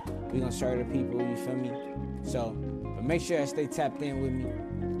 we going to serve the people, you feel me? So, but make sure I stay tapped in with me.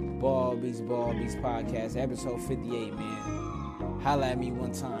 Ball Beats Podcast, episode 58, man. Holla at me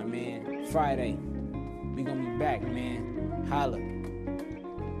one time, man. Friday, we gonna be back, man. Holla.